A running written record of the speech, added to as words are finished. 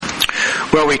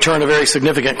Well, we turn a very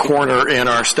significant corner in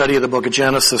our study of the book of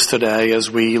Genesis today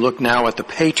as we look now at the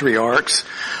Patriarchs.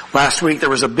 Last week there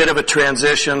was a bit of a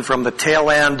transition from the tail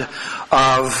end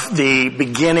of the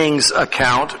beginnings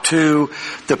account to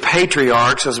the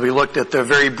Patriarchs as we looked at the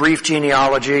very brief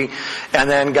genealogy and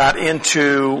then got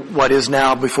into what is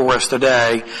now before us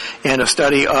today in a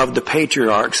study of the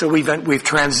Patriarchs. So we've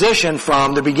transitioned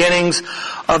from the beginnings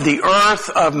of the earth,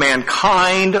 of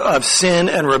mankind, of sin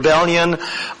and rebellion,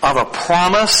 of a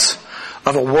promise,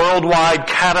 of a worldwide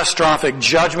catastrophic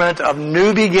judgment, of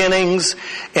new beginnings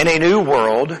in a new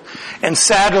world. And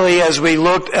sadly, as we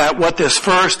looked at what this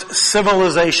first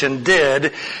civilization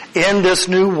did in this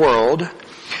new world,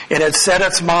 it had set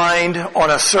its mind on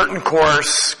a certain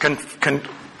course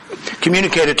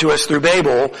communicated to us through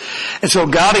Babel. And so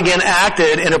God again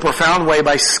acted in a profound way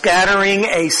by scattering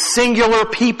a singular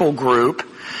people group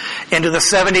into the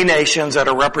 70 nations that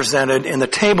are represented in the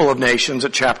Table of Nations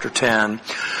at chapter 10.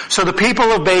 So the people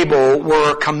of Babel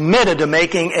were committed to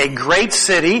making a great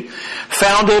city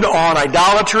founded on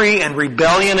idolatry and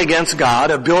rebellion against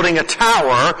God, of building a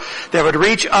tower that would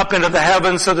reach up into the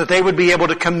heavens so that they would be able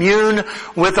to commune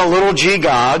with the little g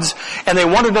gods. And they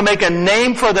wanted to make a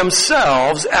name for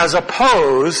themselves as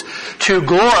opposed to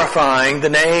glorifying the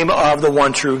name of the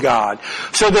one true God.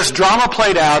 So this drama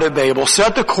played out at Babel,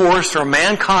 set the course for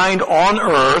mankind on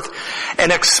earth,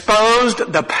 and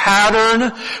exposed the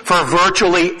pattern for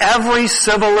virtually every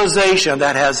civilization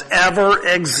that has ever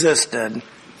existed.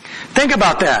 Think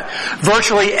about that.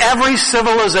 Virtually every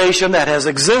civilization that has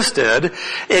existed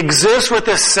exists with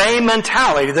the same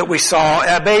mentality that we saw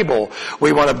at Babel.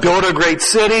 We want to build a great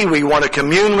city, we want to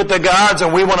commune with the gods,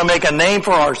 and we want to make a name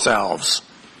for ourselves.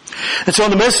 And so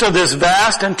in the midst of this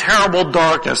vast and terrible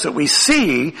darkness that we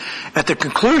see at the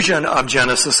conclusion of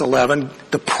Genesis 11,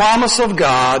 the promise of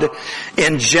God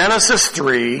in Genesis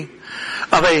 3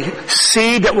 of a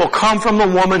seed that will come from the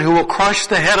woman who will crush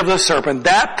the head of the serpent,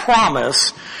 that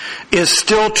promise is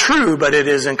still true, but it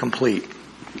is incomplete.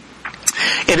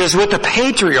 It is with the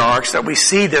Patriarchs that we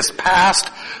see this past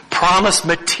promise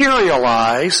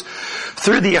materialize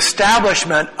through the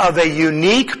establishment of a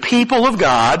unique people of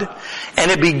God, and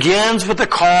it begins with the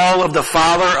call of the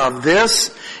father of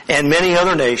this and many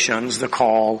other nations, the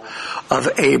call of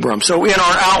Abram. So in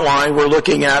our outline, we're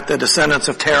looking at the descendants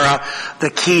of Terah, the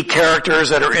key characters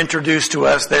that are introduced to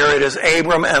us there. It is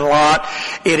Abram and Lot.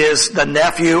 It is the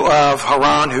nephew of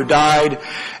Haran who died.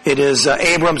 It is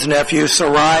Abram's nephew,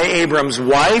 Sarai, Abram's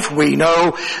wife. We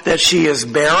know that she is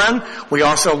barren. We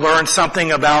also learned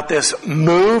something about this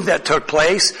move that took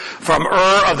place from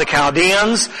Ur of the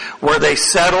Chaldeans, where they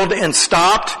settled and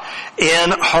stopped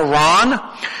in Haran.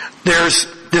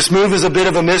 This move is a bit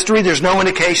of a mystery. There's no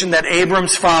indication that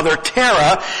Abram's father,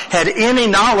 Terah, had any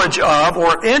knowledge of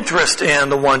or interest in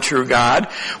the one true God.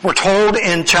 We're told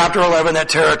in chapter 11 that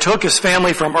Terah took his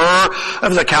family from Ur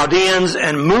of the Chaldeans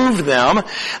and moved them.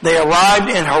 They arrived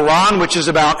in Haran, which is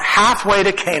about halfway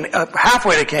to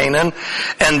Canaan,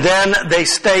 and then they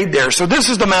stayed there. So this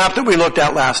is the map that we looked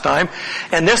at last time,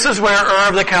 and this is where Ur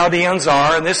of the Chaldeans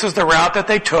are, and this is the route that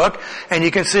they took, and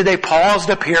you can see they paused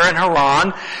up here in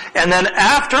Haran, and then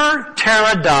after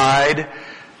Terah died,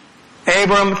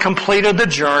 Abram completed the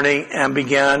journey and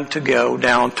began to go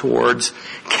down towards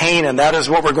Canaan. That is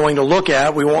what we're going to look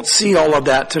at. We won't see all of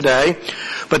that today,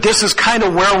 but this is kind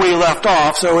of where we left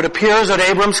off. So it appears that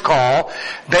Abram's call,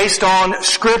 based on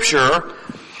Scripture,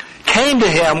 came to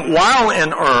him while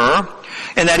in Ur,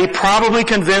 and that he probably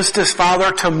convinced his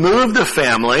father to move the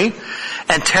family,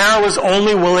 and Terah was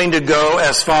only willing to go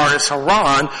as far as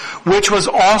Haran, which was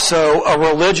also a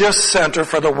religious center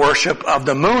for the worship of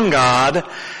the moon god,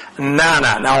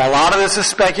 Nana. Now, a lot of this is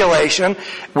speculation.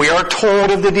 We are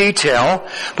told of the detail,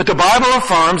 but the Bible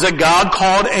affirms that God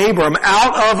called Abram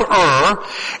out of Ur,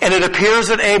 and it appears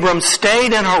that Abram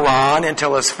stayed in Haran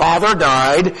until his father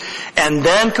died, and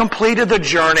then completed the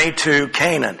journey to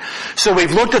Canaan. So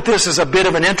we've looked at this as a bit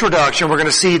of an introduction. We're going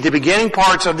to see the beginning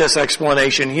parts of this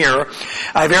explanation here.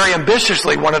 I very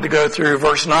ambitiously wanted to go through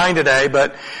verse 9 today,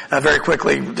 but very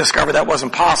quickly discovered that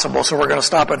wasn't possible, so we're going to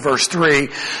stop at verse 3.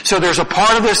 So there's a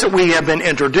part of this that we have been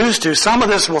introduced to. Some of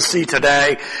this we'll see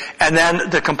today, and then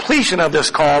the completion of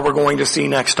this call we're going to see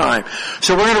next time.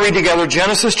 So we're going to read together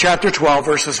Genesis chapter 12,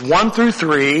 verses 1 through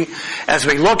 3, as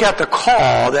we look at the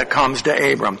call that comes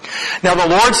to Abram. Now the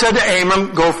Lord said to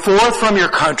Abram, "Go forth from your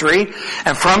country,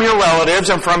 and from your relatives,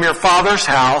 and from your father's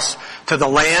house, to the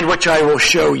land which I will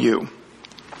show you.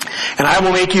 And I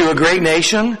will make you a great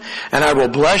nation, and I will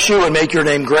bless you and make your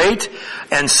name great,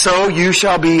 and so you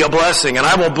shall be a blessing. And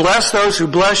I will bless those who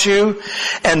bless you,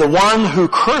 and the one who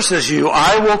curses you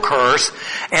I will curse,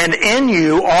 and in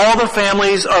you all the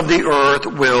families of the earth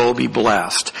will be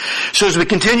blessed. So as we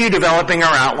continue developing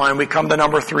our outline, we come to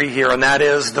number 3 here, and that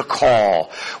is the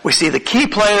call. We see the key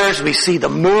players, we see the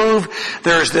move,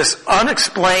 there's this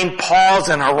unexplained pause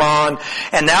in Haran,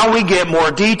 and now we get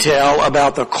more detail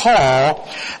about the call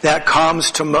that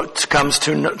comes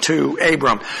to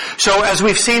Abram. So as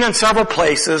we've seen in several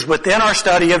places within our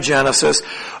study of Genesis,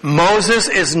 Moses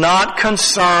is not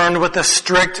concerned with the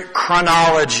strict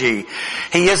chronology.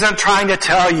 He isn't trying to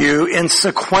tell you in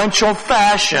sequential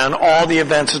fashion all the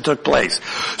events that took place.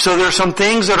 So there's some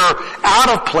things that are out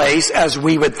of place as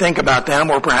we would think about them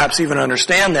or perhaps even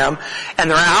understand them, and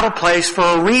they're out of place for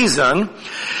a reason.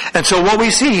 And so what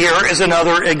we see here is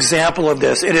another example of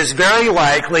this. It is very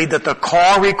likely that the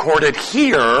call recorded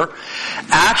here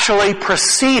actually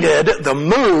preceded the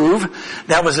move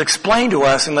that was explained to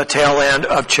us in the tail end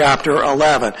of chapter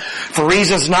 11. For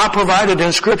reasons not provided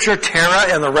in Scripture,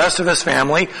 Terah and the rest of his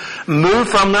family moved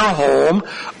from their home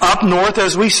up north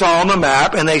as we saw on the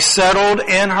map, and they settled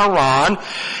in Haran,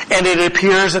 and it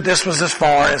appears that this was as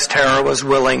far as Terah was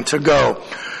willing to go.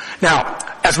 Now,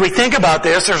 as we think about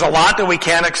this, there's a lot that we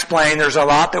can't explain. There's a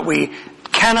lot that we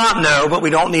cannot know, but we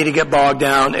don't need to get bogged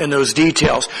down in those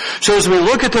details. So as we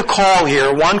look at the call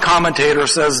here, one commentator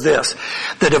says this: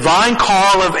 the divine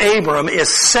call of Abram is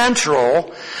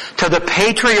central to the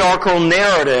patriarchal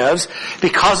narratives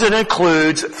because it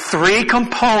includes 3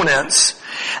 components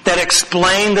that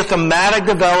explain the thematic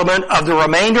development of the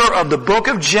remainder of the book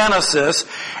of Genesis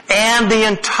and the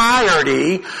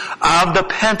entirety of the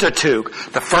Pentateuch,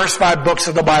 the first 5 books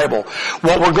of the Bible.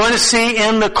 What we're going to see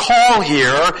in the call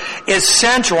here is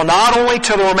central not only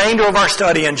to the remainder of our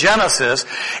study in Genesis,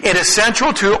 it is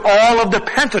central to all of the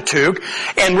Pentateuch,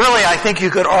 and really I think you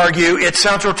could argue it's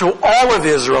central to all of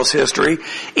Israel's history,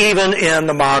 even in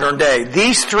the modern day.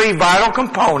 These 3 vital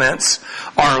components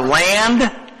are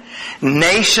land,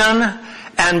 nation,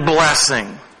 and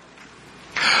blessing.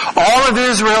 All of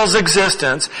Israel's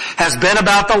existence has been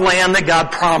about the land that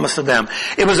God promised to them.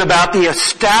 It was about the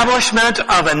establishment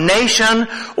of a nation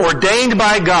ordained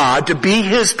by God to be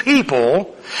His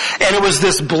people, and it was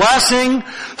this blessing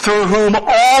through whom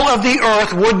all of the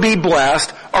earth would be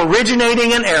blessed,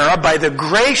 originating in era by the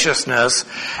graciousness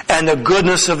and the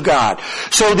goodness of God.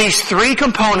 So these 3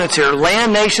 components here,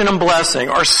 land, nation, and blessing,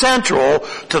 are central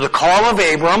to the call of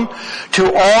Abram, to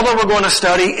all that we're going to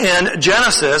study in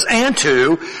Genesis, and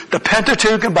to the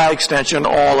Pentateuch, and by extension,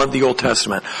 all of the Old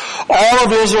Testament. All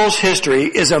of Israel's history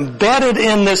is embedded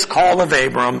in this call of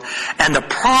Abram and the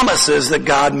promises that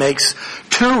God makes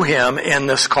to him in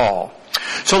this call.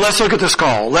 So let's look at this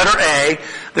call. Letter A,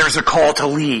 there's a call to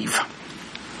leave.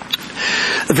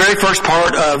 The very first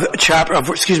part of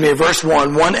verse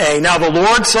 1a. Now the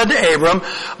Lord said to Abram,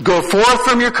 go forth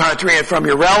from your country and from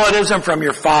your relatives and from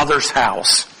your father's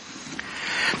house.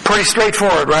 Pretty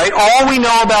straightforward, right? All we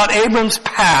know about Abram's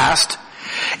past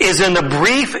is in the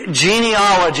brief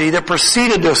genealogy that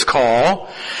preceded this call,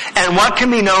 and what can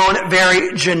be known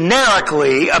very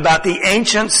generically about the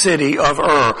ancient city of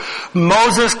Ur.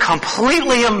 Moses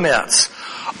completely omits,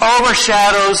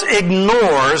 overshadows,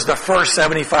 ignores the first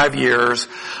 75 years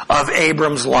of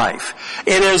Abram's life.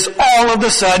 It is all of a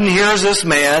sudden, here's this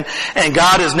man, and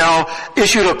God has now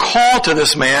issued a call to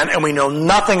this man, and we know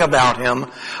nothing about him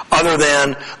other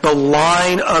than the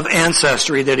line of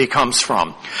ancestry that he comes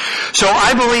from. So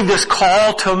I believe this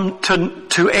call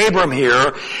to Abram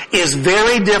here is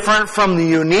very different from the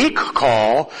unique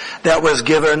call that was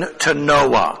given to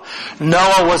Noah.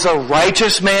 Noah was a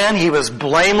righteous man. He was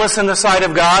blameless in the sight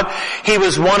of God. He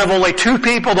was one of only 2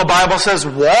 people, the Bible says,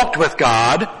 walked with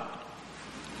God.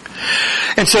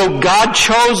 And so God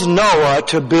chose Noah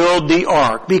to build the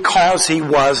ark because he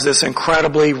was this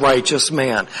incredibly righteous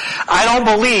man. I don't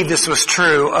believe this was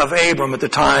true of Abram at the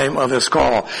time of his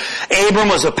call. Abram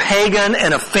was a pagan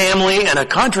in a family and a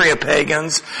country of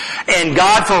pagans, and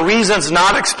God, for reasons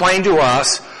not explained to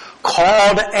us,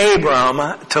 called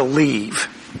Abram to leave.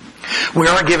 We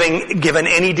aren't given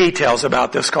any details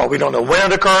about this call. We don't know when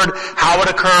it occurred, how it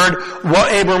occurred,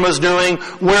 what Abram was doing,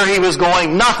 where he was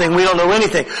going, nothing. We don't know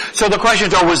anything. So the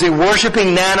questions are, was he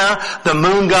worshiping Nana, the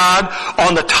moon god,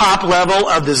 on the top level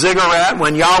of the ziggurat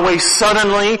when Yahweh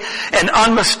suddenly and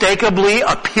unmistakably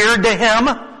appeared to him?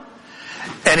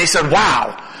 And he said,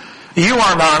 wow, You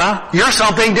are manna. You're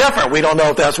something different. We don't know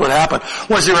if that's what happened.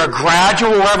 Was there a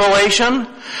gradual revelation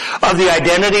of the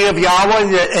identity of Yahweh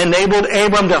that enabled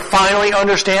Abram to finally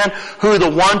understand who the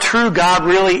one true God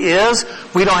really is?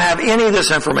 We don't have any of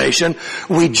this information.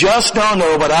 We just don't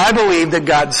know, but I believe that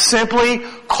God simply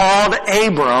called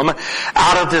Abram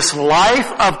out of this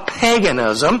life of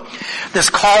paganism. This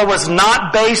call was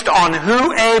not based on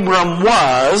who Abram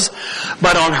was,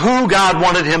 but on who God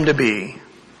wanted him to be.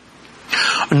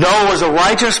 Noah was a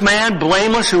righteous man,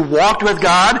 blameless, who walked with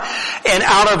God, and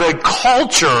out of a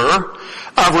culture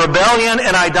of rebellion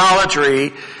and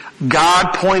idolatry,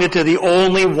 God pointed to the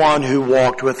only one who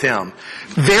walked with him.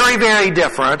 Very, very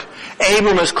different.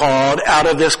 Abram is called out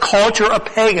of this culture of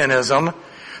paganism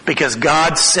because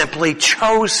God simply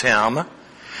chose him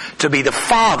to be the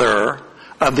father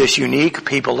of this unique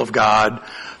people of God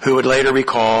who would later be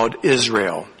called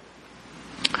Israel.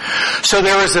 So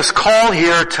there is this call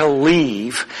here to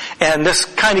leave, and this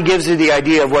kind of gives you the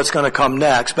idea of what's going to come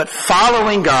next. But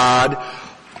following God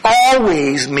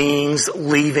always means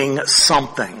leaving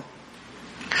something.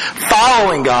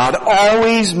 Following God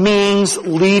always means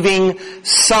leaving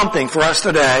something. For us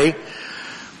today,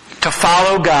 to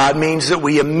follow God means that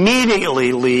we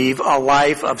immediately leave a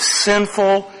life of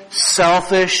sinful,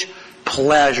 selfish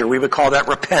pleasure. We would call that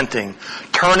repenting.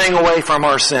 Turning away from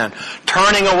our sin.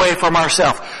 Turning away from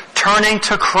ourselves. Turning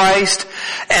to Christ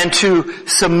and to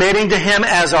submitting to Him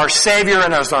as our Savior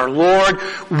and as our Lord.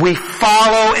 We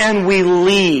follow and we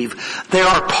leave. They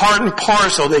are part and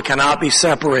parcel. They cannot be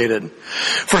separated.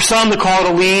 For some, the call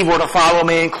to leave or to follow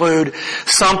may include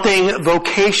something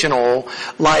vocational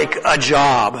like a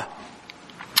job.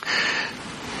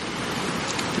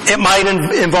 It might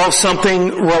involve something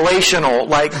relational,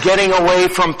 like getting away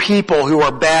from people who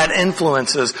are bad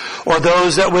influences or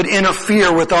those that would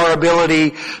interfere with our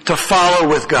ability to follow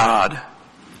with God.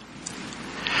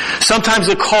 Sometimes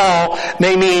the call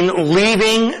may mean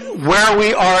leaving where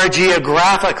we are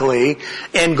geographically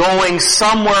and going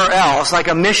somewhere else, like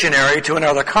a missionary to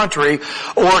another country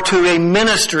or to a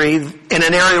ministry in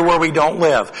an area where we don't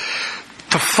live.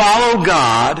 To follow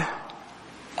God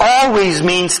always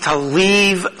means to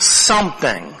leave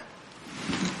something.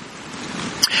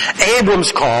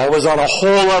 Abram's call was on a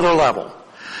whole other level.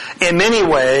 In many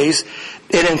ways,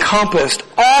 it encompassed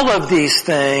all of these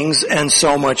things and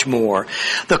so much more.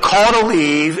 The call to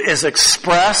leave is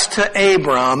expressed to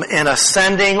Abram in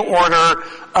ascending order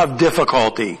of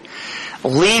difficulty.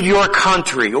 Leave your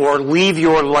country or leave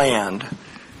your land.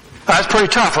 That's pretty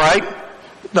tough, right?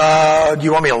 Do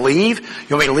you want me to leave?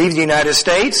 You want me to leave the United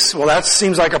States? Well, that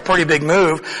seems like a pretty big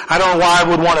move. I don't know why I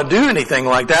would want to do anything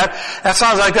like that. That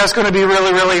sounds like that's going to be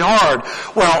really, really hard.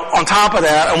 Well, on top of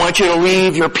that, I want you to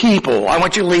leave your people. I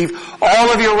want you to leave all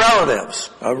of your relatives.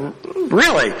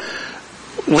 Really.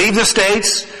 Leave the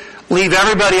States, leave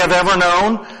everybody I've ever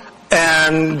known,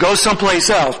 and go someplace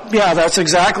else. Yeah, that's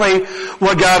exactly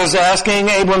what God is asking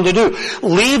Abram to do.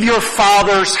 Leave your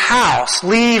father's house.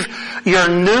 Leave your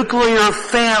nuclear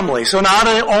family. So not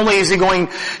only is he going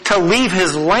to leave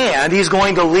his land, he's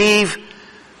going to leave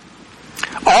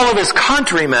all of his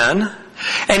countrymen,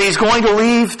 and he's going to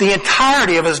leave the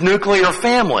entirety of his nuclear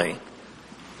family.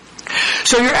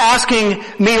 So you're asking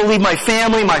me to leave my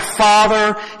family, my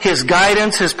father, his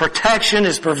guidance, his protection,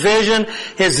 his provision,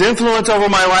 his influence over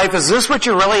my life. Is this what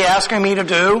you're really asking me to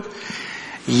do?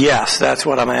 Yes, that's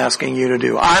what I'm asking you to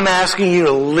do. I'm asking you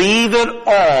to leave it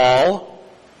all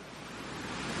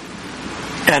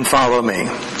and follow me.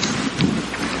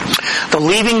 The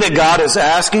leaving that God is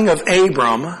asking of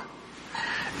Abram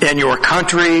in your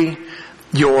country,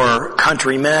 your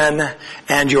countrymen,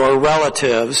 and your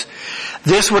relatives,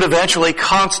 this would eventually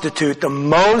constitute the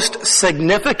most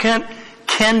significant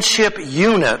kinship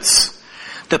units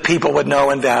that people would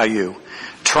know and value.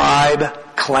 Tribe,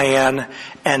 clan,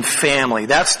 and family.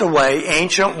 That's the way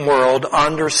ancient world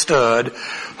understood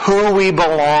who we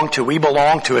belong to. We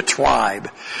belong to a tribe.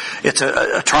 It's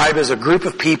a tribe is a group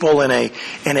of people in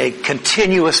a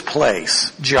continuous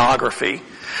place, geography.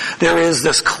 There is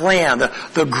this clan,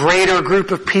 the greater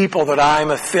group of people that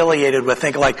I'm affiliated with.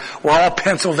 Think like we're all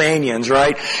Pennsylvanians,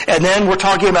 right? And then we're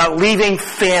talking about leaving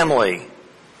family.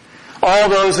 All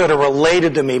those that are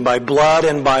related to me by blood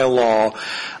and by law.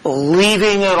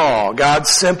 Leaving it all. God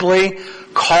simply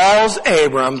calls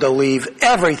Abram to leave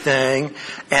everything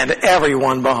and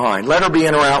everyone behind. Letter B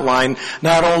in our outline,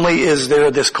 not only is there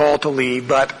this call to leave,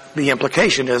 but the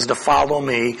implication is to follow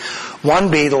me.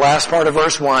 1b, the last part of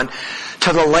verse 1,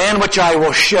 to the land which I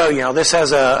will show you. Now this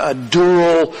has a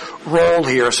dual role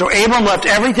here. So Abram left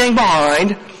everything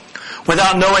behind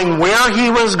without knowing where he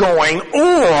was going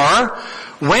or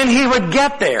when he would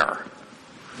get there.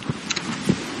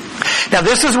 Now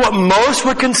this is what most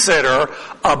would consider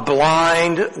a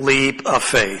blind leap of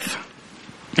faith.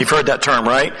 You've heard that term,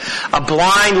 right? A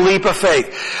blind leap of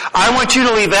faith. I want you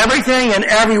to leave everything and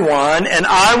everyone, and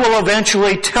I will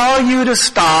eventually tell you to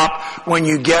stop when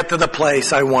you get to the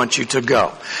place I want you to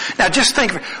go. Now just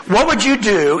think, what would you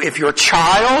do if your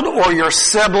child or your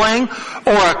sibling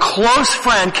or a close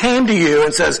friend came to you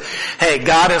and says, hey,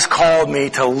 God has called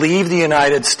me to leave the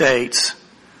United States.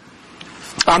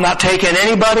 I'm not taking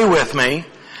anybody with me.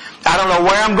 I don't know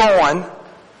where I'm going,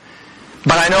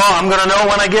 but I know I'm going to know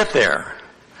when I get there.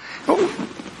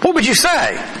 What would you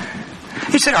say?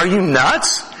 He said, are you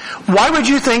nuts? Why would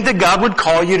you think that God would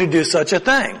call you to do such a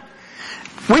thing?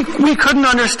 We couldn't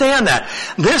understand that.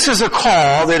 This is a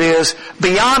call that is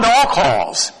beyond all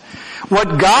calls.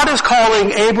 What God is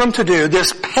calling Abram to do,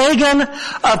 this pagan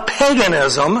of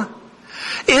paganism,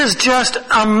 is just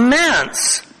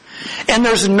immense. And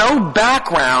there's no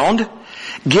background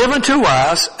given to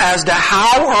us as to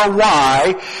how or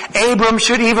why Abram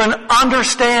should even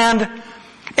understand,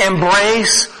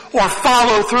 embrace, or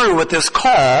follow through with this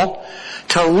call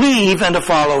to leave and to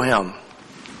follow him.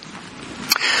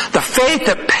 The faith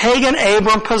that pagan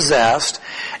Abram possessed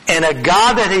and a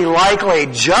God that he likely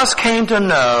just came to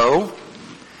know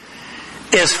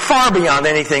is far beyond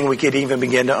anything we could even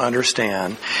begin to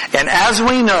understand. And as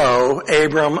we know,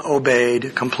 Abram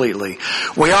obeyed completely.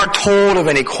 We aren't told of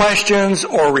any questions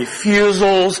or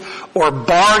refusals or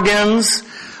bargains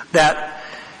that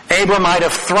Abram might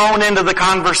have thrown into the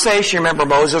conversation. Remember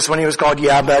Moses when he was called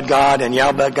Yahweh God and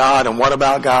Yahweh God and what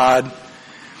about God?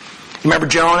 Remember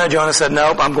Jonah? Jonah said,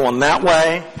 nope, I'm going that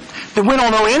way. Then we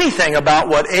don't know anything about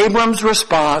what Abram's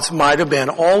response might have been.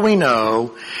 All we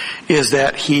know is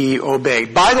that he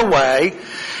obeyed. By the way,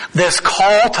 this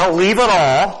call to leave it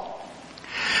all,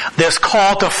 this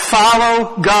call to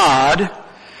follow God,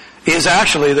 is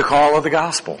actually the call of the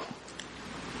gospel.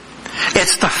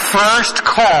 It's the first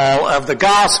call of the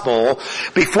gospel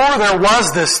before there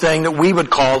was this thing that we would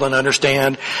call and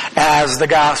understand as the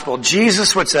gospel.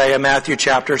 Jesus would say in Matthew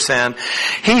chapter 10,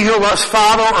 he who loves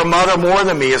father or mother more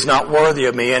than me is not worthy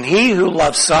of me, and he who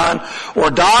loves son or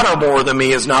daughter more than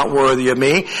me is not worthy of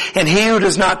me, and he who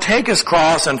does not take his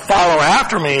cross and follow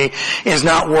after me is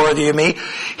not worthy of me.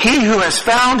 He who has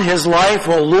found his life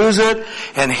will lose it,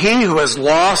 and he who has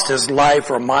lost his life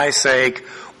for my sake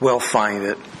will find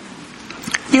it.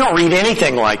 You don't read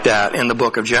anything like that in the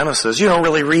book of Genesis. You don't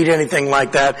really read anything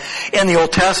like that in the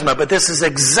Old Testament. But this is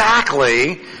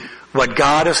exactly what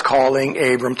God is calling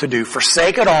Abram to do.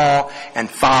 Forsake it all and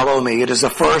follow me. It is the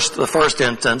first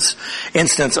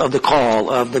instance of the call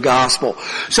of the gospel.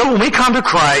 So when we come to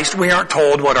Christ, we aren't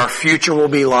told what our future will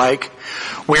be like.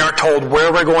 We aren't told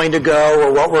where we're going to go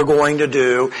or what we're going to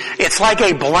do. It's like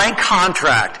a blank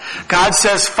contract. God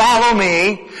says, follow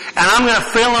me, and I'm going to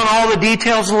fill in all the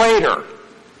details later.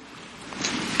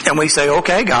 And we say,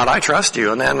 okay, God, I trust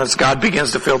you. And then as God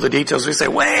begins to fill the details, we say,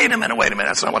 wait a minute,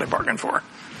 that's not what I bargained for.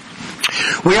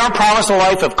 We aren't promised a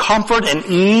life of comfort and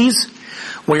ease.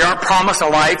 We aren't promised a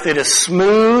life that is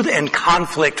smooth and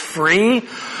conflict-free.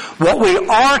 What we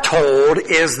are told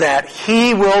is that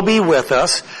He will be with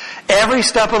us every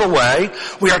step of the way.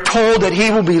 We are told that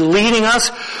He will be leading us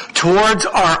towards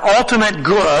our ultimate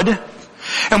good.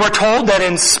 And we're told that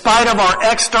in spite of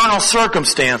our external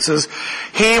circumstances,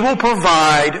 He will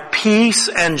provide peace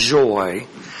and joy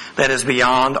that is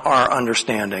beyond our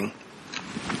understanding.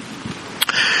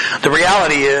 The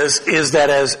reality is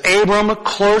that as Abram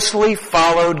closely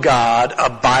followed God,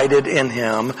 abided in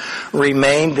Him,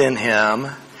 remained in Him,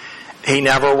 he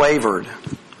never wavered.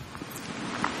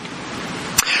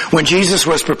 When Jesus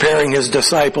was preparing His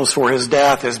disciples for His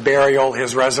death, His burial,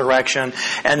 His resurrection,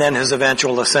 and then His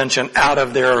eventual ascension out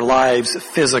of their lives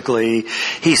physically,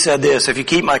 He said this, if you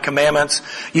keep my commandments,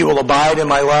 you will abide in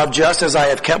my love, just as I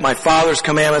have kept my Father's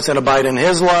commandments and abide in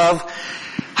His love.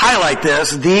 Highlight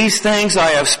this, these things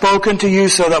I have spoken to you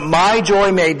so that my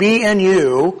joy may be in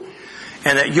you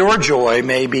and that your joy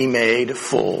may be made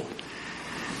full.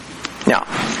 Now,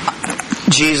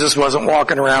 Jesus wasn't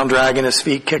walking around dragging His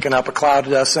feet, kicking up a cloud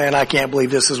of dust saying, I can't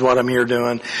believe this is what I'm here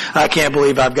doing. I can't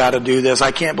believe I've got to do this.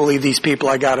 I can't believe these people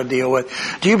I got to deal with.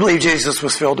 Do you believe Jesus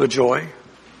was filled with joy?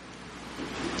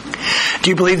 Do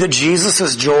you believe that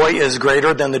Jesus' joy is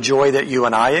greater than the joy that you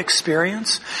and I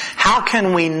experience? How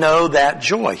can we know that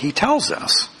joy? He tells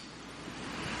us.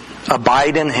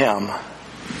 Abide in Him.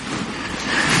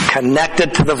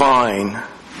 Connected to the vine.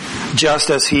 just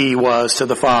as he was to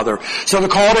the Father. So the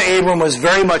call to Abram was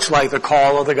very much like the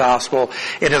call of the gospel.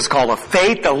 It is a call of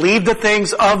faith to leave the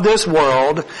things of this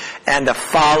world and to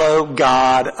follow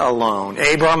God alone.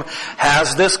 Abram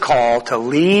has this call to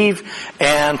leave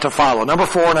and to follow. Number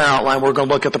 4 in our outline, we're going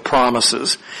to look at the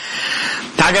promises.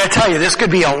 Now I got to tell you, this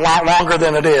could be a lot longer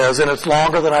than it is, and it's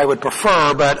longer than I would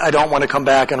prefer, but I don't want to come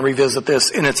back and revisit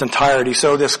this in its entirety.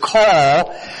 So this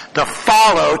call to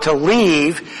follow, to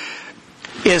leave,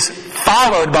 is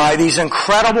followed by these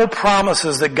incredible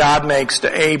promises that God makes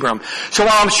to Abram. So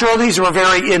while I'm sure these were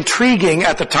very intriguing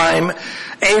at the time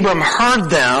Abram heard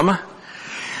them,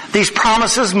 these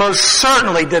promises most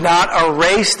certainly did not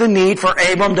erase the need for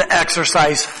Abram to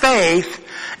exercise faith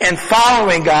in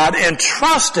following God and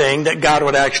trusting that God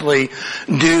would actually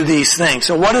do these things.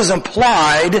 So what is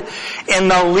implied in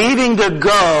the leaving to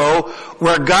go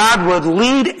where God would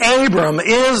lead Abram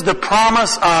is the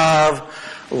promise of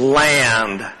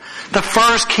land. The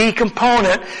first key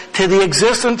component to the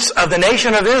existence of the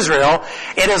nation of Israel,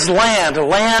 it is land,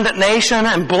 nation,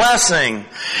 and blessing.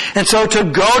 And so to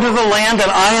go to the land that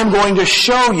I am going to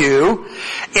show you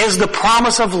is the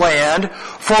promise of land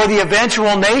for the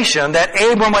eventual nation that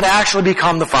Abram would actually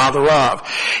become the father of.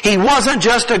 He wasn't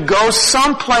just to go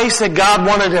someplace that God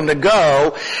wanted him to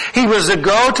go. He was to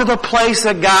go to the place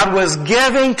that God was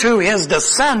giving to his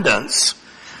descendants,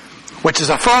 which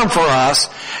is affirmed for us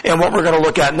in what we're going to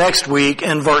look at next week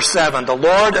in verse 7. The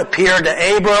Lord appeared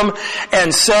to Abram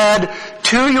and said,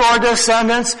 to your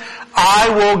descendants, I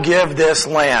will give this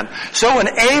land. So when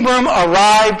Abram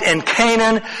arrived in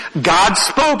Canaan, God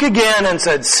spoke again and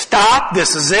said, stop,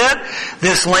 this is it.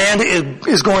 This land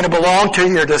is going to belong to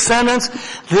your descendants.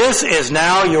 This is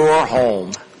now your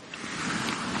home.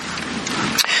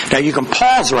 Now you can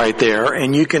pause right there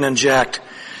and you can inject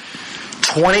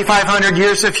 2,500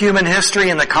 years of human history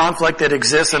and the conflict that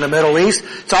exists in the Middle East.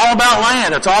 It's all about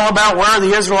land. It's all about where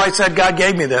the Israelites said, God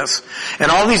gave me this.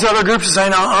 And all these other groups are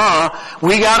saying,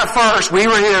 we got it first. We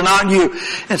were here, not you.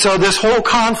 And so this whole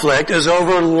conflict is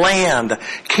over land.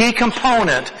 Key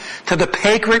component to the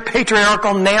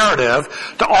patriarchal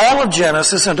narrative, to all of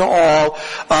Genesis and to all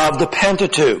of the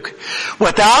Pentateuch.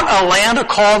 Without a land to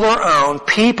call their own,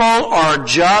 people are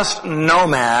just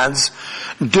nomads,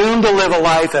 doomed to live a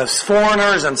life as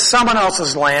foreigners in someone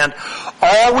else's land,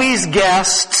 always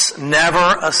guests,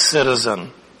 never a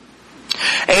citizen.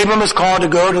 Abram is called to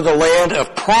go to the land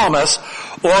of promise,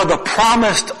 or the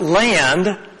promised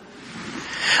land,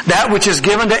 that which is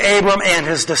given to Abram and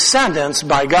his descendants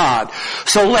by God.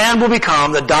 So land will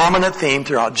become the dominant theme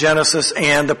throughout Genesis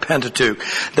and the Pentateuch.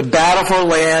 The battle for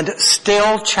land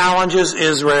still challenges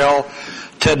Israel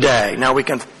today. Now we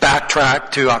can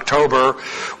backtrack to October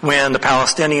when the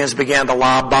Palestinians began to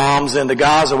lob bombs into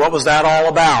Gaza. What was that all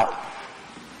about?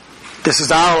 This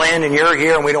is our land and you're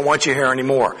here and we don't want you here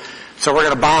anymore. So we're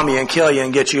going to bomb you and kill you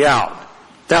and get you out.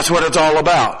 That's what it's all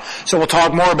about. So we'll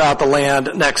talk more about the land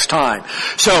next time.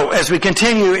 So as we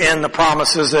continue in the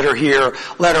promises that are here,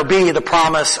 letter B, the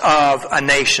promise of a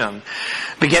nation.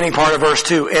 Beginning part of verse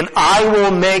 2, and I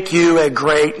will make you a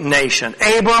great nation.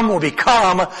 Abram will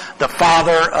become the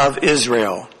father of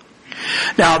Israel.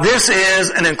 Now this is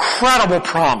an incredible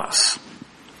promise.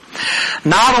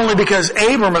 Not only because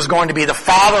Abram is going to be the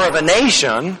father of a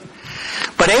nation,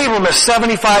 but Abram is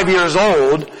 75 years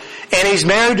old and he's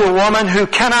married to a woman who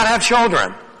cannot have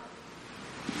children.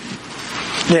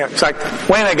 Yeah, it's like,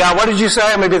 wait a minute, God, what did you say?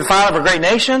 I'm going to be the father of a great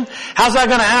nation? How's that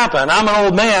going to happen? I'm an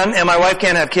old man and my wife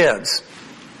can't have kids.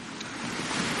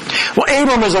 Well,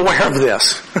 Abram is aware of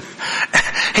this.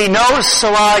 He knows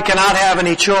Sarai cannot have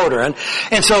any children.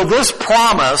 And so this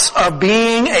promise of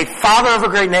being a father of a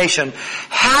great nation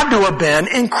had to have been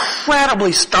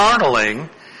incredibly startling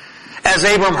as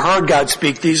Abram heard God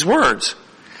speak these words.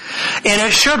 And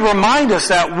it should remind us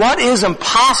that what is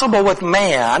impossible with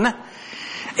man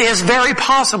is very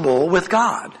possible with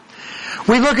God.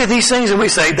 We look at these things and we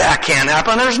say, that can't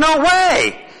happen. There's no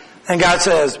way. And God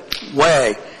says,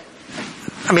 way.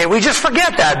 I mean, we just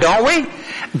forget that, don't we?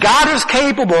 God is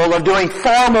capable of doing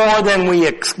far more than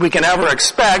we can ever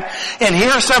expect. And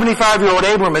here 75-year-old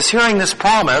Abram is hearing this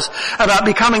promise about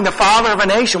becoming the father of a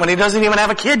nation when he doesn't even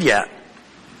have a kid yet.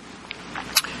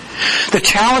 The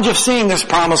challenge of seeing this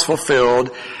promise fulfilled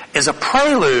is a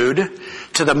prelude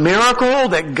to the miracle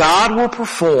that God will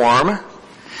perform,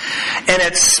 and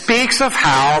it speaks of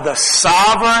how the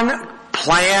sovereign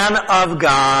plan of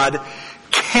God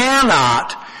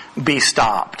cannot be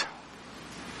stopped.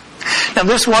 Now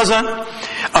this wasn't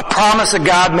a promise that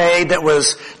God made that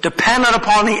was dependent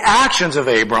upon the actions of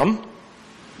Abram.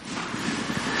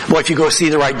 Well, if you go see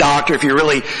the right doctor, if you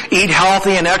really eat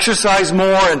healthy and exercise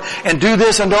more and do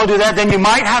this and don't do that, then you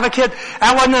might have a kid.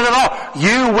 That wasn't it at all.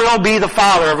 You will be the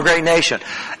father of a great nation.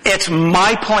 It's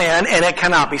my plan and it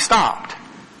cannot be stopped.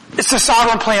 It's the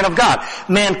sovereign plan of God.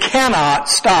 Man cannot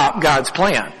stop God's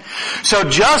plan. So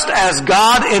just as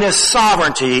God in His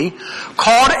sovereignty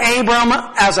called Abram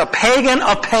as a pagan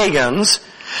of pagans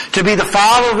to be the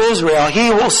father of Israel, He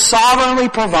will sovereignly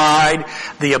provide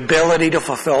the ability to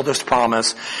fulfill this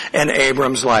promise in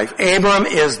Abram's life. Abram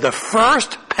is the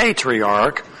first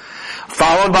patriarch,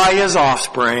 followed by his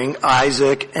offspring,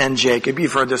 Isaac and Jacob.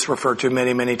 You've heard this referred to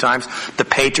many, many times. The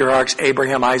patriarchs,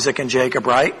 Abraham, Isaac, and Jacob,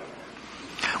 right?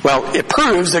 Well, it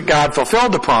proves that God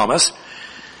fulfilled the promise.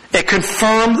 It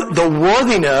confirmed the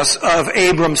worthiness of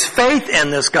Abram's faith in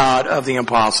this God of the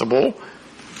impossible.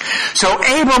 So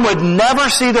Abram would never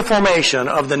see the formation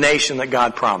of the nation that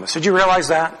God promised. Did you realize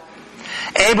that?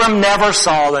 Abram never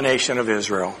saw the nation of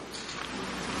Israel.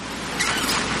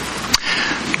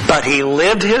 But he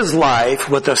lived his life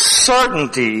with the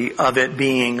certainty of it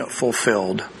being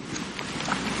fulfilled.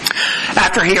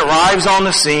 After he arrives on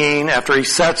the scene, after he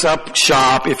sets up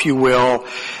shop, if you will,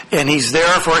 and he's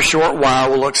there for a short while,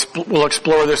 we'll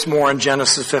explore this more in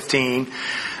Genesis 15.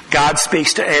 God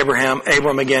speaks to Abraham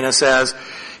again and says,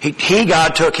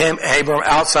 God took Abram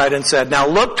outside and said, now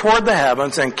look toward the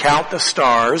heavens and count the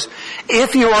stars,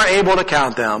 if you are able to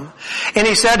count them. And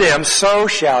he said to him, so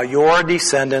shall your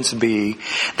descendants be.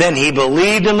 Then he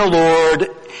believed in the Lord,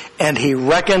 and He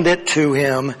reckoned it to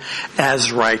him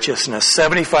as righteousness.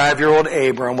 75-year-old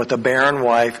Abram with a barren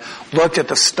wife looked at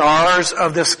the stars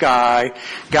of the sky.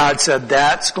 God said,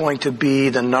 that's going to be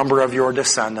the number of your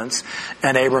descendants.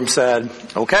 And Abram said,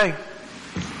 okay.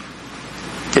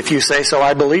 If you say so,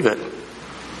 I believe it.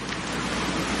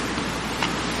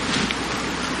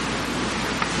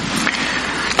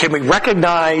 Can we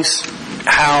recognize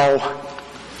how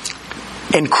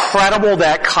incredible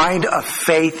that kind of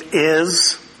faith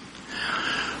is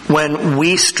when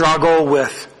we struggle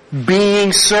with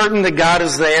being certain that God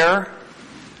is there,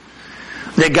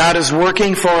 that God is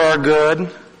working for our good,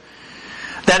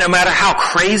 that no matter how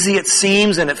crazy it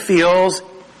seems and it feels,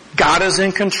 God is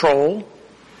in control?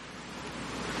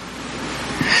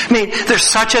 I mean, there's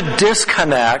such a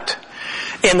disconnect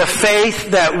in the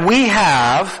faith that we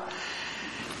have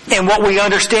in what we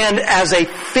understand as a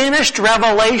finished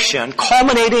revelation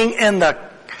culminating in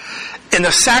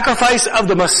the sacrifice of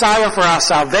the Messiah for our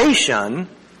salvation.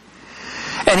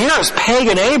 And here is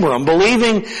pagan Abram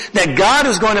believing that God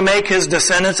is going to make his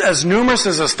descendants as numerous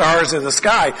as the stars of the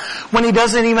sky when he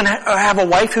doesn't even have a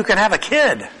wife who can have a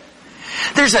kid.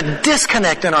 There's a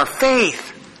disconnect in our faith.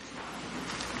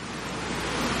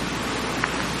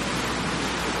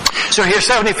 So here's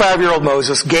 75-year-old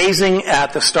Moses gazing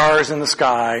at the stars in the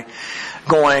sky,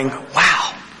 going,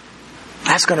 wow,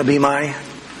 that's going to be my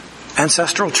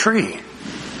ancestral tree.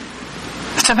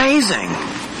 It's amazing.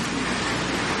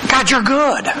 God, you're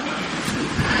good.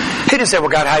 He didn't say, well,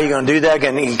 God, how are you going to do that?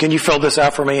 Can you fill this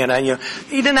out for me? And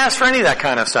he didn't ask for any of that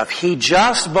kind of stuff. He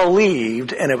just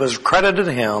believed, and it was credited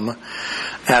to him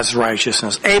as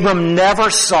righteousness. Abram never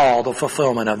saw the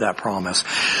fulfillment of that promise.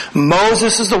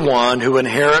 Moses is the one who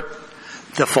inherit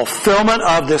the fulfillment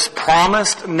of this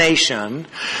promised nation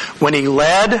when he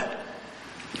led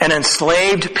an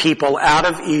enslaved people out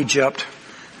of Egypt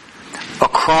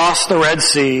across the Red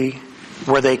Sea,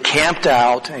 where they camped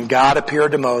out, and God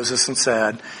appeared to Moses and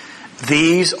said,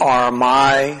 these are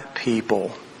my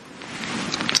people.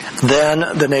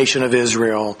 Then the nation of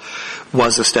Israel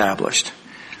was established.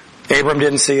 Abram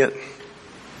didn't see it.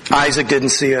 Isaac didn't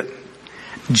see it.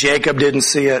 Jacob didn't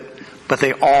see it. But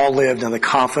they all lived in the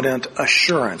confident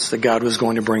assurance that God was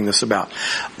going to bring this about.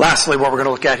 Lastly, what we're going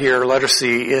to look at here, letter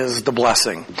C, is the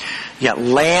blessing. You got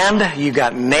land, you've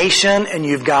got nation, and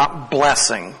you've got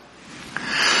blessing.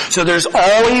 So there's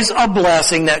always a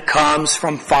blessing that comes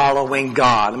from following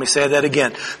God. Let me say that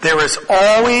again. There is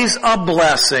always a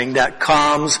blessing that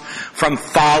comes from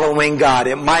following God.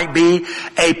 It might be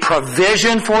a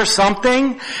provision for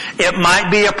something. It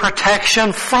might be a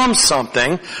protection from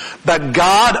something. But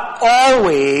God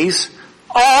always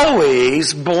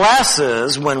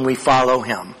blesses when we follow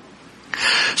Him.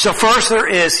 So first there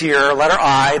is here, letter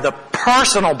I, the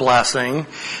personal blessing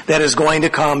that is going to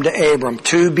come to Abram.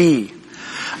 2b.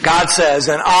 God says,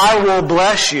 and I will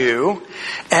bless you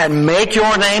and make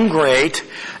your name great,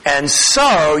 and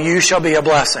so you shall be a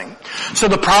blessing. So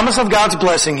the promise of God's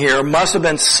blessing here must have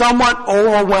been somewhat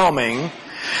overwhelming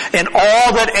in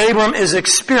all that Abram is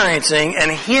experiencing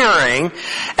and hearing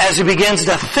as he begins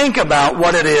to think about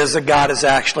what it is that God is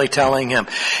actually telling him.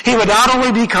 He would not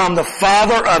only become the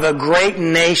father of a great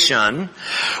nation,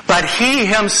 but he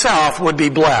himself would be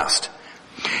blessed.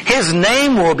 His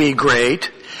name will be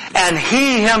great, and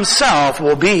he himself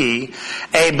will be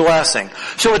a blessing.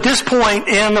 So at this point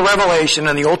in the Revelation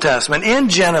in the Old Testament, in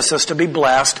Genesis, to be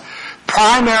blessed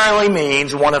primarily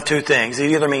means one of two things.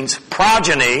 It either means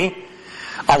progeny,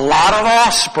 a lot of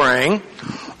offspring,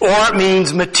 or it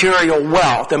means material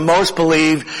wealth. And most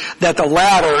believe that the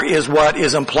latter is what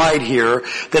is implied here,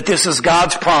 that this is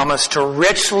God's promise to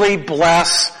richly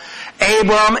bless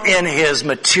Abram in his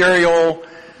material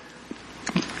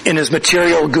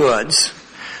goods.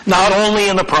 Not only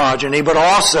in the progeny, but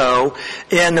also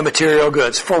in the material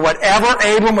goods. For whatever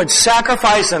Abram would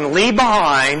sacrifice and leave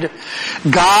behind,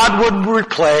 God would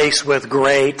replace with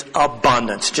great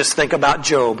abundance. Just think about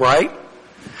Job, right?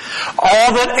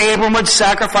 All that Abram would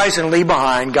sacrifice and leave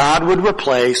behind, God would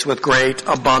replace with great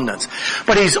abundance.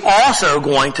 But he's also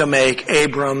going to make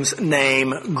Abram's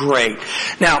name great.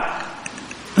 Now,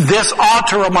 this ought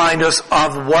to remind us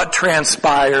of what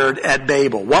transpired at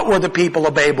Babel. What were the people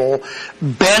of Babel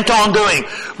bent on doing?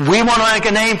 We want to make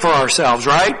a name for ourselves,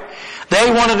 right? They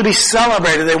wanted to be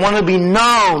celebrated. They wanted to be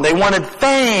known. They wanted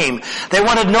fame. They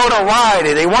wanted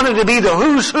notoriety. They wanted to be the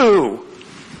who's who.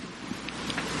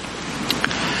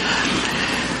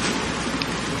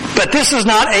 But this is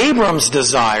not Abram's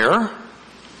desire.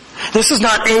 This is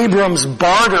not Abram's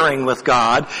bartering with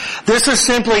God. This is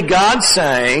simply God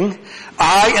saying,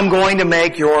 I am going to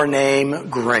make your name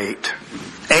great.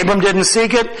 Abram didn't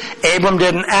seek it. Abram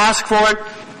didn't ask for it.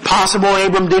 Possible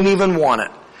Abram didn't even want it.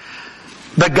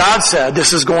 But God said,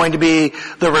 this is going to be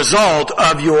the result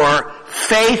of your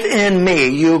faith in me.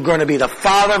 You're going to be the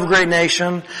father of a great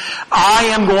nation. I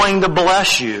am going to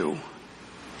bless you.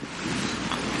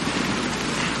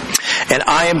 And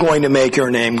I am going to make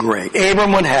your name great.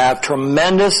 Abram would have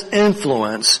tremendous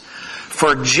influence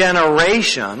for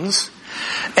generations.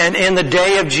 And in the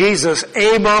day of Jesus,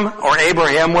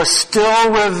 Abraham was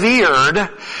still revered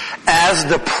as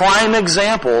the prime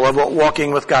example of what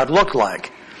walking with God looked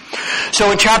like.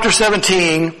 So in chapter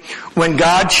 17, when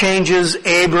God changes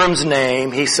Abram's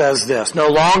name, he says this, no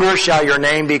longer shall your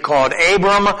name be called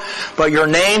Abram, but your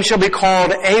name shall be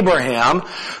called Abraham,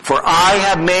 for I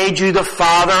have made you the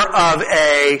father of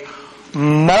a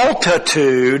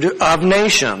multitude of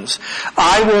nations.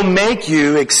 I will make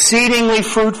you exceedingly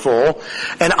fruitful,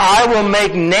 and I will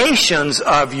make nations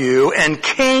of you, and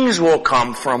kings will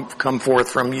come forth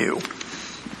from you.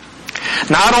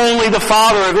 Not only the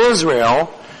father of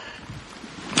Israel,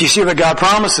 do you see what God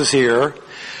promises here?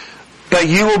 But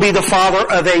you will be the father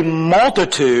of a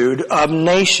multitude of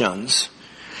nations.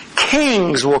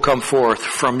 Kings will come forth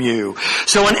from you.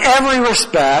 So in every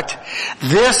respect,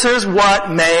 this is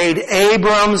what made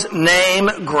Abram's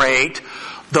name great.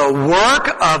 The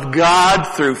work of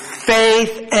God through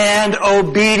faith and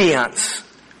obedience.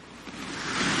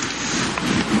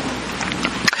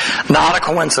 Not a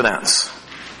coincidence.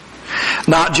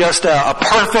 Not just a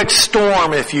perfect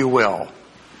storm, if you will.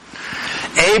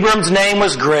 Abram's name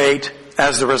was great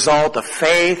as the result of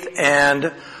faith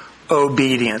and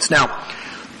obedience. Now,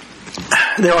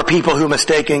 there are people who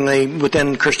mistakenly,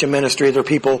 within Christian ministry, there are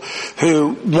people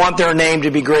who want their name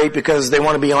to be great because they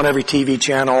want to be on every TV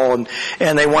channel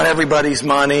and they want everybody's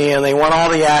money and they want all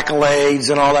the accolades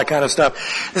and all that kind of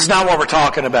stuff. This is not what we're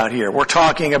talking about here. We're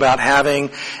talking about having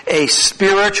a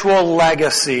spiritual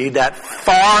legacy that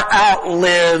far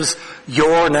outlives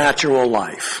your natural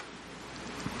life.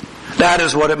 That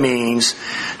is what it means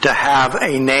to have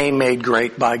a name made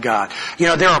great by God. You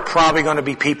know, there are probably going to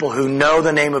be people who know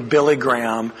the name of Billy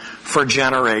Graham for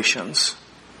generations.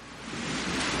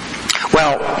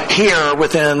 Well, here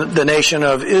within the nation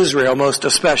of Israel, most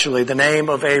especially, the name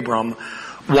of Abram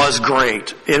was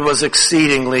great. It was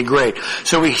exceedingly great.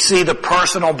 So we see the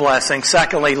personal blessing.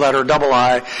 Secondly, letter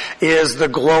I is the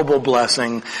global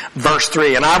blessing. Verse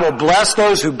 3, and I will bless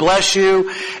those who bless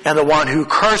you, and the one who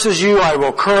curses you I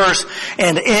will curse,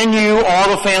 and in you all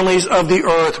the families of the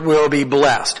earth will be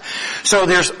blessed. So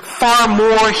there's far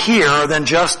more here than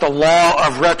just the law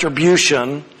of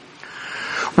retribution,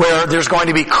 where there's going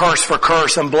to be curse for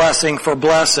curse and blessing for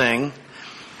blessing.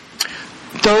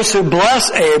 Those who bless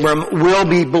Abram will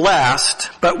be blessed,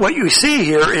 but what you see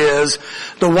here is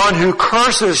the one who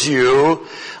curses you,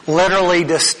 literally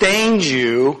disdains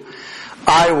you,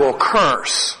 I will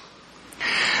curse.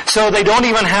 So they don't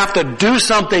even have to do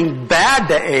something bad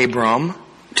to Abram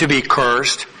to be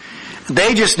cursed.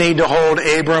 They just need to hold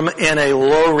Abram in a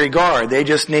low regard. They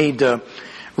just need to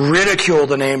ridicule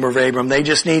the name of Abram. They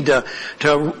just need to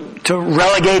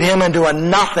relegate him into a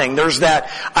nothing. There's that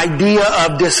idea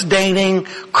of disdaining,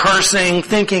 cursing,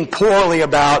 thinking poorly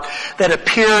about that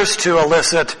appears to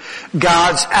elicit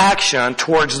God's action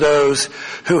towards those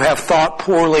who have thought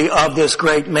poorly of this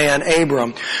great man,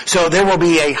 Abram. So there will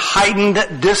be a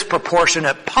heightened,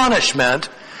 disproportionate punishment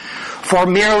for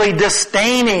merely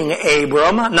disdaining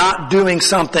Abram, not doing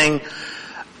something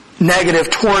negative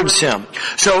towards him.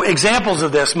 So examples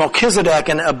of this, Melchizedek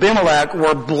and Abimelech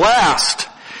were blessed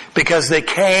because they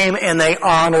came and they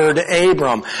honored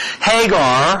Abram.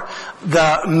 Hagar,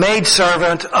 the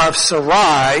maidservant of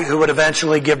Sarai, who would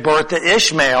eventually give birth to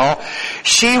Ishmael,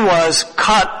 she was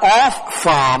cut off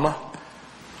from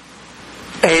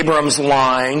Abram's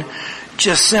line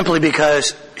just simply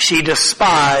because she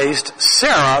despised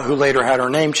Sarah, who later had her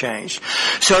name changed.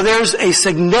 So there's a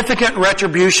significant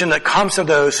retribution that comes to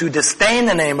those who disdain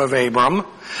the name of Abram,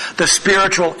 the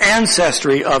spiritual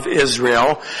ancestry of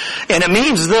Israel. And it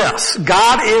means this: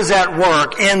 God is at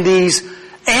work in these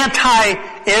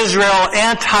anti-Israel,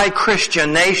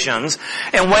 anti-Christian nations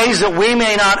in ways that we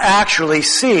may not actually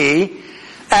see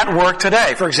at work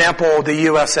today. For example, the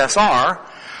USSR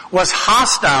was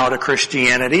hostile to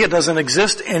Christianity. It doesn't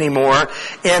exist anymore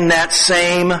in that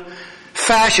same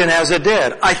fashion as it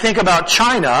did. I think about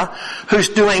China, who's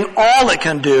doing all it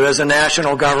can do as a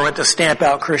national government to stamp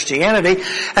out Christianity,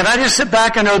 and I just sit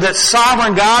back and know that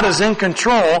sovereign God is in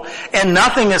control and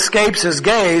nothing escapes his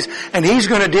gaze, and he's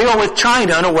going to deal with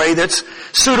China in a way that's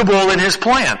suitable in his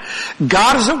plan.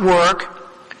 God is at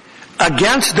work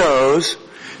against those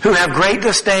who have great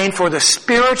disdain for the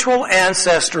spiritual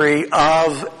ancestry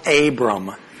of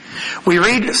Abram. We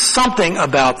read something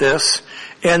about this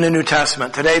in the New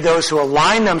Testament. Today, those who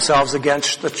align themselves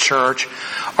against the church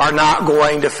are not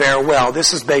going to fare well.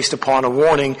 This is based upon a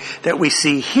warning that we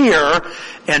see here,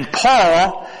 and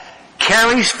Paul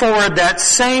carries forward that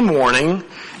same warning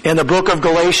in the book of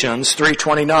Galatians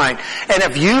 3:29. And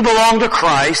if you belong to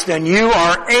Christ, then you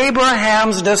are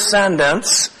Abraham's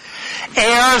descendants,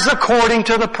 heirs according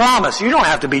to the promise. You don't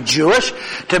have to be Jewish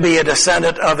to be a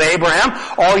descendant of Abraham.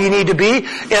 All you need to be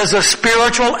is a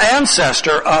spiritual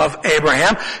ancestor of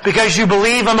Abraham because you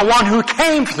believe in the one who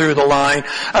came through the line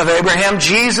of Abraham,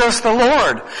 Jesus the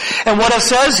Lord. And what it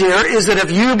says here is that if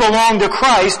you belong to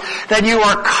Christ, then you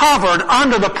are covered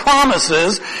under the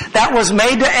promises that was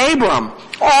made to Abram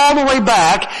all the way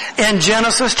back in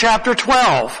Genesis chapter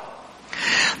 12.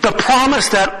 The promise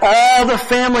that all the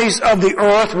families of the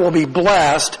earth will be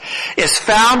blessed is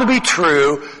found to be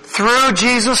true through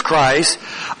Jesus Christ,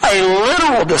 a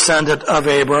literal descendant of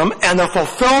Abram, and the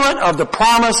fulfillment of the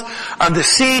promise of the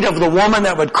seed of the woman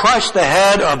that would crush the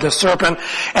head of the serpent.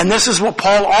 And this is what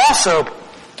Paul also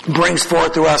brings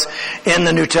forth to us in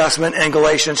the New Testament in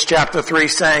Galatians chapter 3,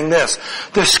 saying this: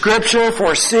 the scripture,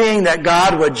 foreseeing that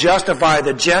God would justify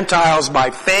the Gentiles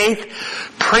by faith,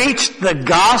 preached the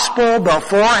gospel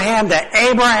beforehand to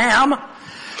Abraham,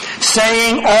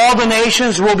 saying, all the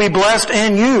nations will be blessed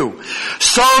in you.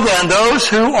 So then, those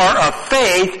who are of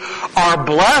faith are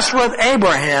blessed with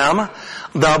Abraham,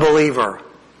 the believer.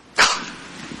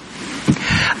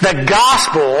 The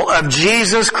gospel of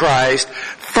Jesus Christ,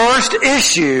 first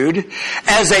issued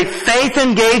as a faith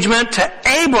engagement to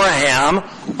Abraham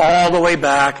all the way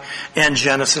back in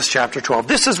Genesis chapter 12.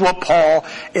 This is what Paul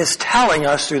is telling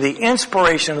us through the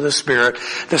inspiration of the Spirit,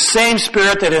 the same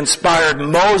Spirit that inspired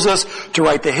Moses to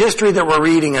write the history that we're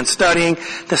reading and studying,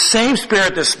 the same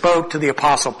Spirit that spoke to the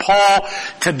Apostle Paul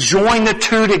to join the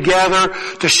two together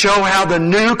to show how the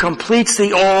new completes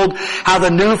the old, how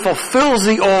the new fulfills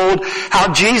the old,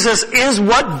 how Jesus is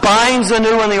what binds the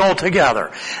new and the old together.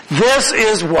 This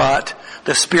is what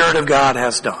the Spirit of God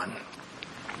has done.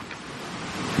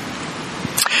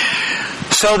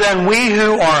 So then we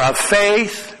who are of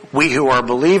faith, we who are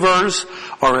believers,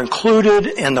 are included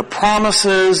in the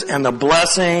promises and the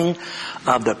blessing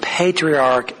of the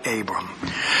patriarch Abram.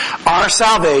 Our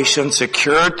salvation,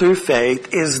 secured through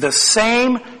faith, is the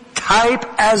same type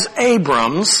as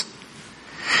Abram's.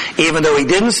 Even though he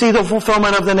didn't see the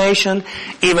fulfillment of the nation,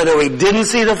 even though he didn't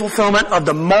see the fulfillment of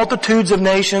the multitudes of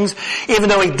nations, even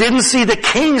though he didn't see the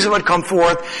kings that would come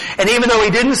forth, and even though he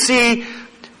didn't see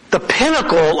the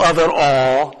pinnacle of it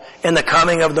all in the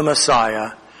coming of the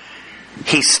Messiah,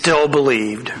 he still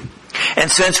believed. And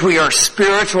since we are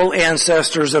spiritual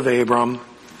ancestors of Abram,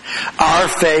 our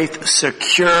faith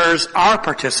secures our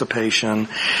participation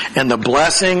in the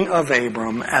blessing of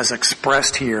Abram as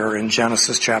expressed here in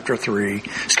Genesis chapter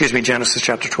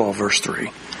 12, verse 3.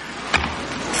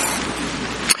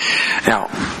 Now,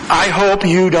 I hope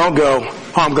you don't go,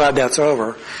 oh, I'm glad that's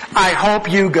over. I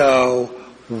hope you go,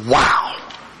 wow.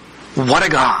 What a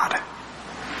God.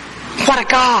 What a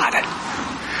God.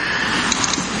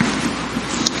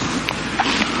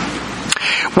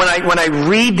 When I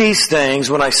read these things,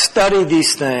 when I study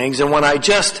these things, and when I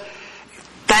just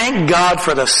thank God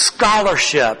for the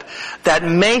scholarship that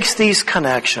makes these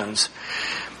connections,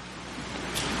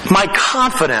 my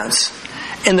confidence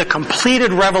in the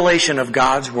completed revelation of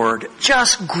God's Word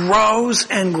just grows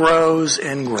and grows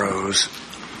and grows.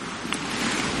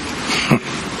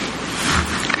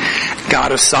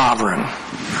 God is sovereign.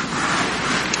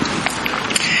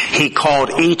 He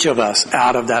called each of us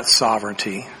out of that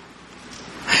sovereignty.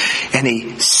 And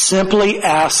He simply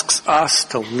asks us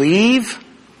to leave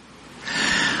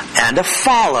and to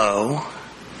follow.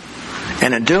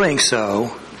 And in doing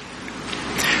so,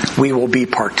 we will be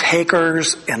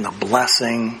partakers in the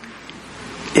blessing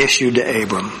issued to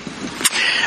Abram.